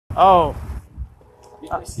Oh.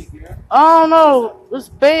 Did they sleep here? I don't know. This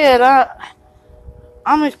bed,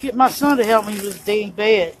 I'm gonna get my son to help me with this dang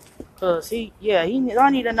bed. Cause I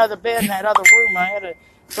need another bed in that other room. I had to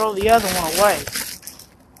throw the other one away.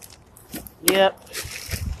 Yep.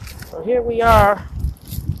 So here we are.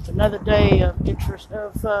 Another day of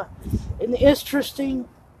in the interesting,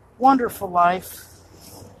 wonderful life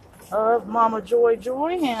of Momma Joy,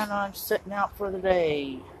 and I'm setting out for the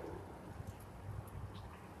day.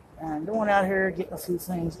 And going out here getting a few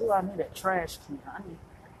things. Ooh, I need a trash can.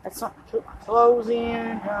 That's something to put my clothes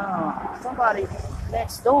in. Somebody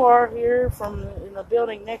next door here in the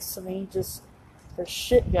building next to me, just their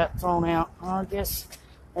shit got thrown out. I guess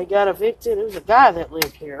they got evicted. It was a guy that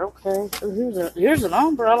lived here. Okay, so here's an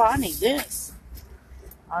umbrella. I need this.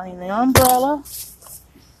 I need the umbrella.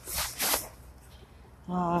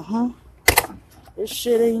 This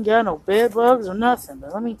shit ain't got no bed bugs or nothing.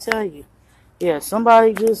 But let me tell you, yeah,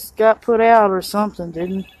 somebody just got put out or something.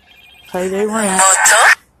 Didn't pay their rent.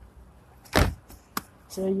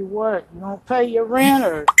 Tell you what, you don't pay your rent,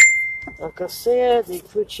 or like I said, they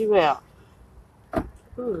put you out.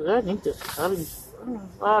 Ooh, I need this cutting.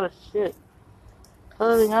 A lot of shit.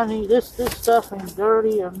 Cutting, I need this stuff ain't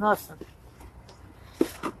dirty or nothing.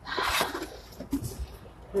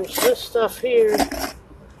 There's this stuff here.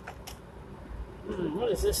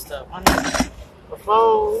 What is this stuff? I need the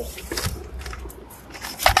foes.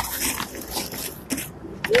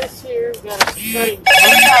 This here, got a cutting.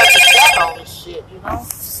 Sometimes he got all this shit, you know?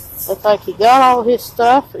 Looks like he got all his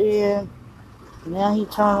stuff, and now he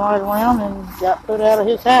turned right around and got put out of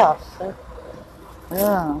his house. So,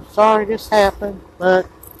 yeah, I'm sorry this happened, but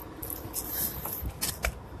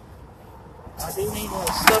I do need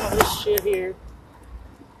some of this shit here.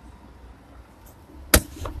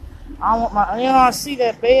 I see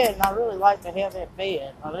that bed, and I really like to have that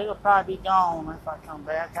bed. Well, it'll probably be gone if I come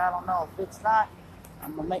back. I don't know. If it's not,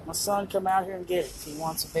 I'm gonna make my son come out here and get it if he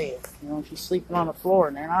wants a bed. You know, if he's sleeping on the floor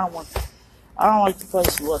in there, and I don't like the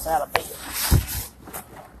place to look out of bed.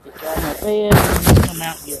 Get out of my bed and come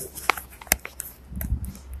out and get it.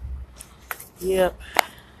 Yep.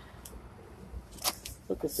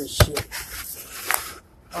 Look at this shit.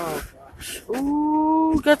 Oh gosh.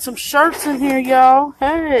 Ooh, got some shirts in here, y'all.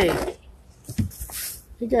 Hey.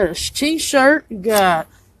 You got a t-shirt. You got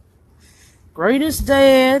Greatest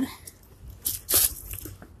Dad.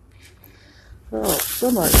 Oh,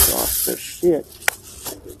 somebody lost their shit.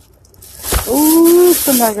 Ooh,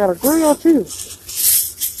 somebody got a grill too.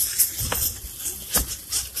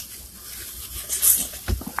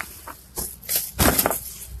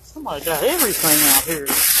 Somebody got everything out here.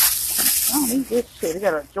 I don't need this shit. They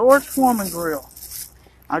got a George Foreman grill.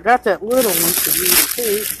 I got that little one for you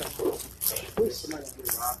too. So. Somebody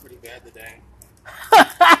get robbed pretty bad today.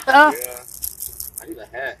 Yeah. I need a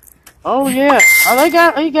hat. Oh yeah. Oh,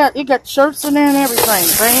 you got shirts in there and everything,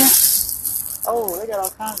 pants. Oh, they got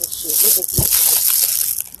all kinds of shit. Look at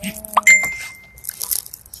this. Man.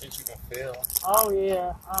 Shit you can feel. Oh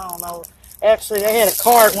yeah. I don't know. Actually, they had a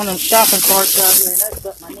cart, one of them shopping carts out here, and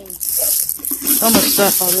that's what I need. Some of the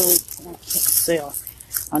stuff I can't sell.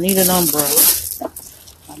 I need an umbrella.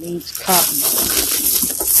 I need cotton.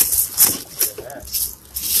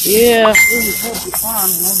 Yeah, really help you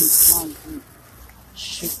find.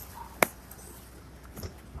 Shoot.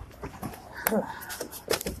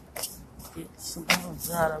 Get some others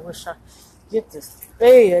out. I wish I could get this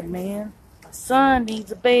bed, man. My son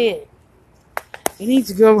needs a bed. He needs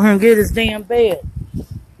to go over here and get his damn bed.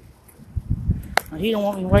 Now, he don't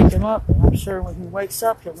want me to wake him up, but I'm sure when he wakes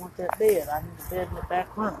up, he'll want that bed. I need the bed in the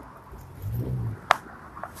back room.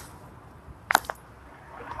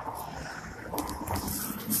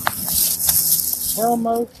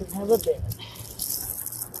 Elmo can have a bed.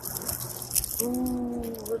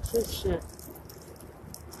 Ooh, what's this shit?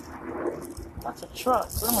 That's a truck.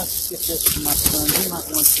 I'm gonna get this for my son. He might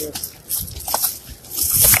want this.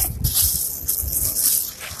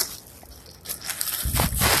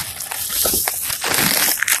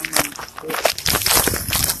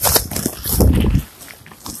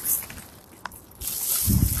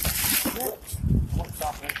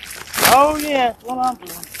 Oh yeah, that's what I'm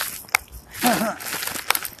doing.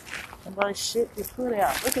 Somebody's shit you put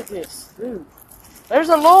out. Look at this, dude. There's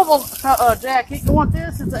a Louisville jacket. You want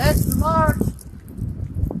this? It's an extra large.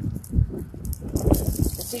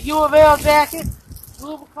 It's a U of L jacket.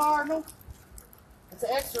 Louisville Cardinal. It's an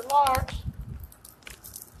extra large.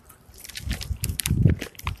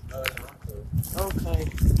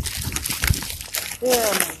 Okay.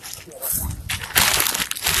 Yeah, man.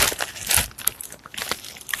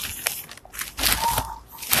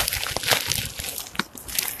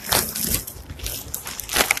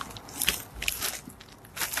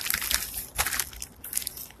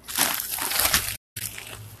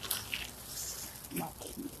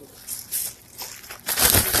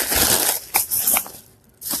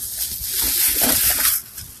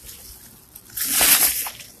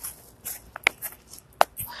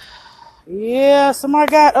 Yeah, somebody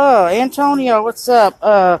got, Antonio, what's up?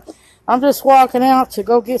 I'm just walking out to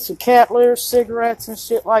go get some cat litter, cigarettes, and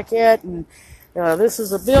shit like that. And, this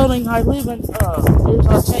is a building I live in. I'll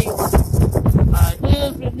tell you what. I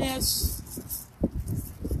live in this.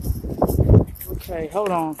 Okay, hold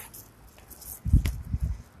on.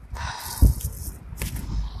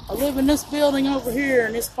 I live in this building over here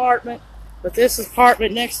in this apartment. But this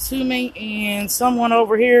apartment next to me and someone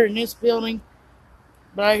over here in this building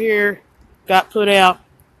right here got put out.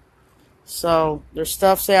 So their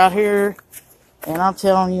stuff's out here. And I'm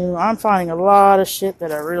telling you, I'm finding a lot of shit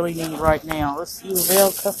that I really need right now. Let's U of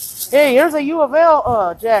L. Hey, here's a U of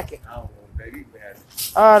L jacket. I don't know, baby.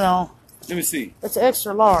 I know. Let me see. It's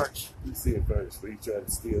extra large. Let me see it first before you try to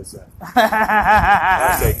steal something.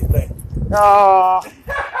 I'll take it. Thank you. Oh.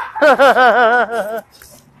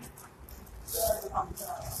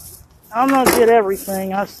 I'm going to get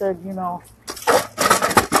everything. I said, you know.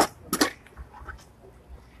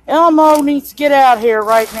 Elmo needs to get out here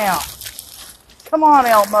right now. Come on,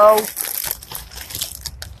 Elmo.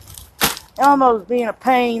 Elmo's being a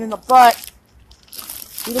pain in the butt.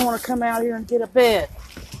 You don't want to come out here and get a bed.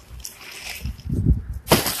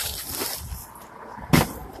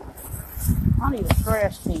 I need a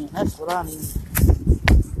trash can. That's what I need.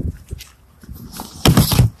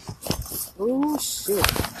 Oh, shit.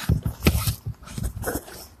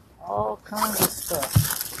 All kinds of stuff.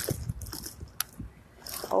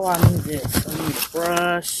 Oh, I need this. I need a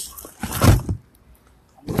brush. I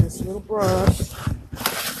need this little brush.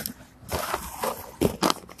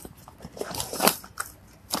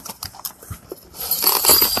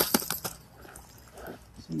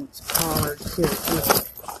 Someone's cards here.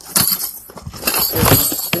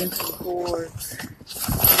 Extension cords.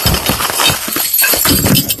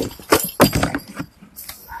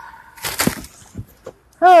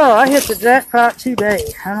 Oh, I hit the jackpot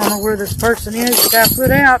today. I don't know where this person is that got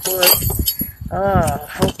put out, but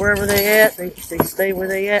hope wherever they at, they stay where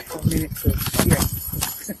they at for a minute. Cause, yeah.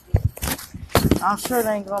 I'm sure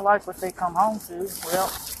they ain't gonna like what they come home to.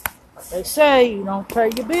 Well, like they say, you don't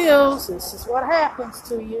pay your bills. This is what happens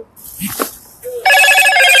to you.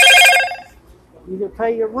 You can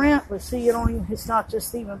pay your rent, but see, you don't even, it's not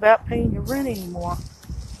just even about paying your rent anymore.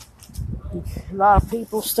 A lot of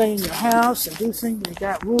people stay in your house and do things. They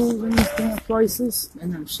got rules in these damn places,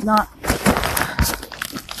 and there's not.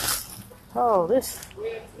 Oh, this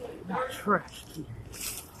not trash.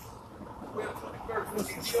 This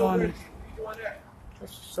is funny.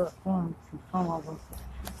 This is so fun. Some of them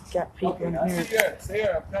got people in here.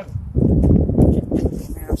 Got people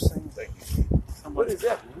in there saying, What is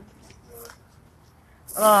that?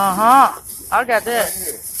 I got that.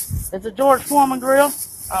 It's a George Foreman grill.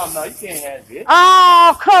 Oh, no, you can't have it.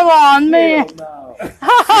 Oh, come on, man. No.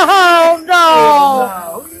 Oh,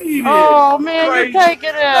 no. No, Oh, man, you're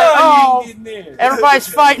taking it. Oh, everybody's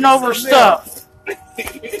fighting over stuff.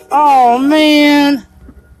 Oh, man.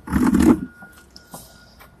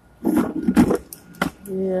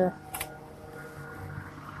 Yeah.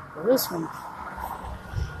 Well, this one,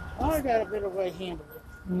 I got a better way to handle it.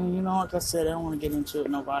 You know, like I said, I don't want to get into it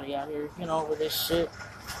with nobody out here, you know, over this shit.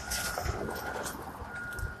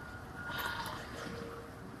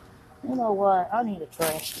 You know what? I need a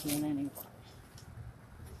trash can anyway.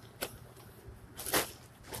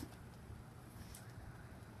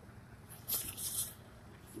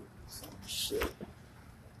 Some shit.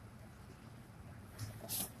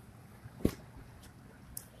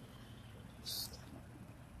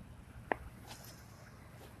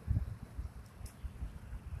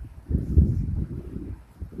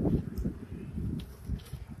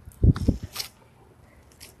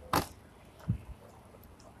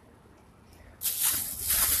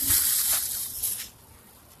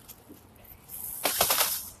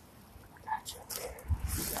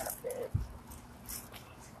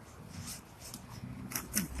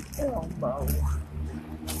 Elmo.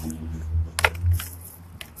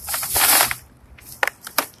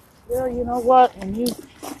 Well, you know what? When you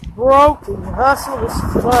broke and you hustle, this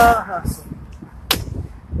is what I hustle.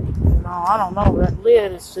 You know, I don't know. That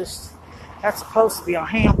lid is just, that's supposed to be a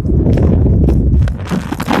hamper.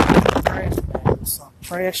 Trash bag, some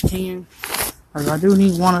trash can. Because I do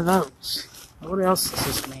need one of those. What else has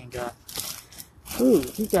this man got? Ooh,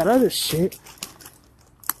 he got other shit.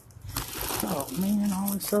 Oh man,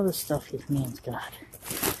 all this other stuff this man's got.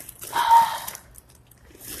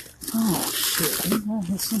 Oh shit, he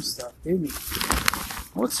got some stuff, didn't he?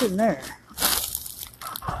 What's in there?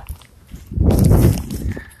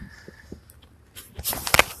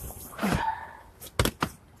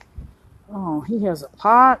 Oh, he has a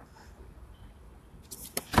pot.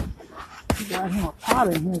 got him a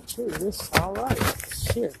pot in here too. This is alright.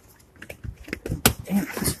 Shit. Damn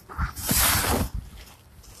it.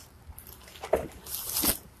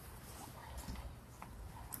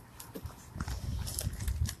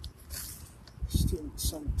 Stealing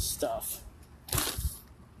some stuff.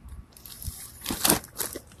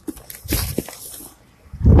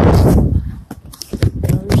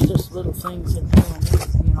 There's just little things in here,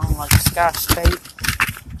 you know, like Scotch tape.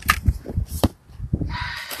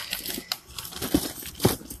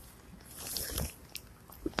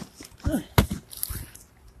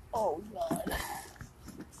 Oh God.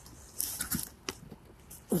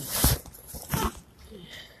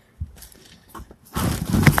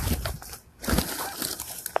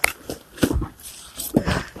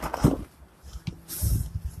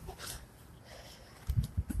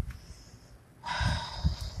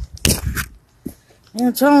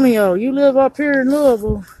 Antonio, you live up here in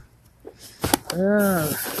Louisville.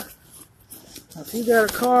 If you got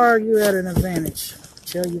a car, you had an advantage. I'll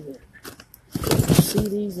tell you that. See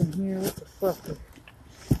these in here? What the fuck?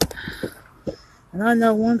 And I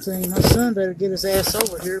know one thing, my son better get his ass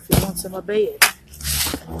over here if he wants in my bed.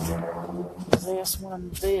 His ass went in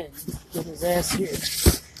the bed. Get his ass here.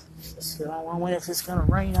 So I don't know if it's gonna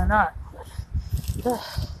rain or not.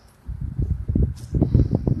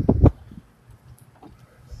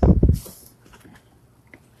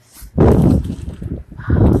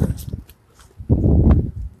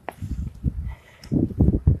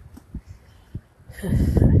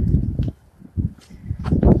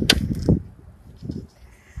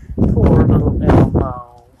 Poor little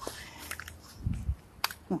Elmo.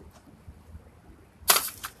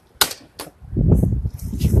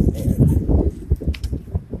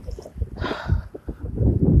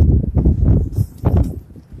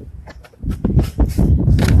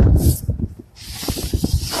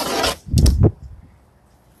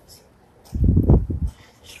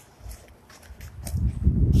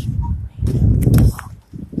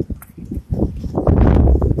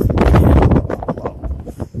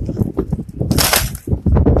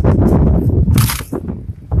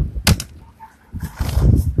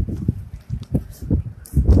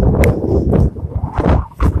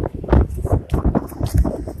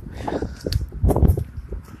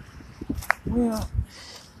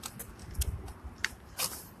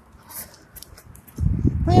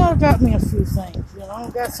 Well, I got me a few things, you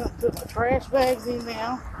know. Got something to put my trash bags in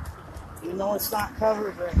now. Even though it's not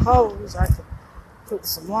covered with hose, I can put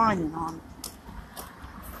some lining on it.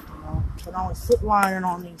 You know, put on foot lining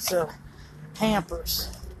on these hampers.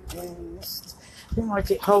 And it seems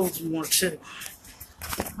like it holds more too.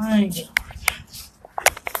 I ain't gonna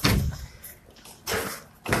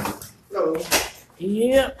Hello.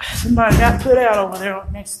 Yep, somebody got put out over there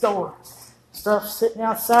next door. Stuff sitting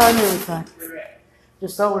outside and everything.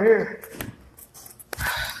 Just over here.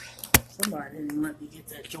 Somebody didn't even let me get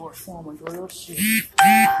that George Foreman grill. Shit.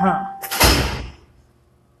 Huh.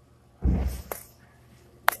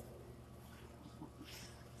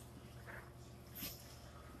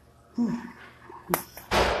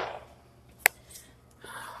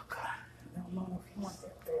 Oh, God. I don't know if you want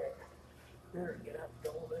that bag. Better get out the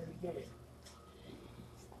door there and get it.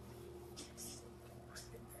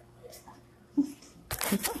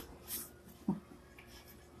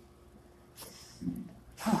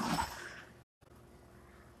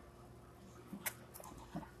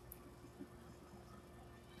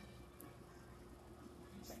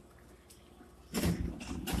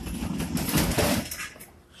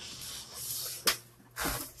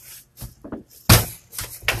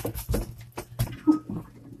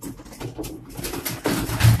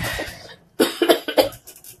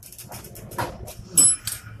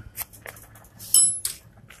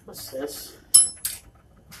 What's this?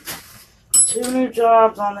 2 new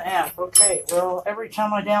jobs on the app. Okay, well, every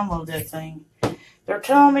time I download that thing, they're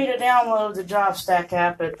telling me to download the Job Stack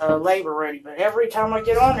app at Labor Ready, but every time I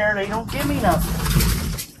get on there, they don't give me nothing.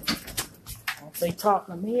 If they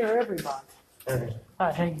talking to me or everybody. Hey.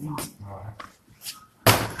 Hi, how you doing? All right.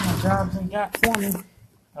 The jobs they got for me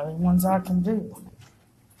are the ones I can do.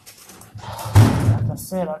 Like I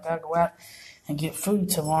said, I gotta go out and get food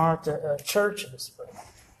tomorrow at the churches, but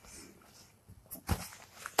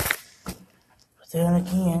then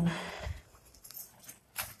again,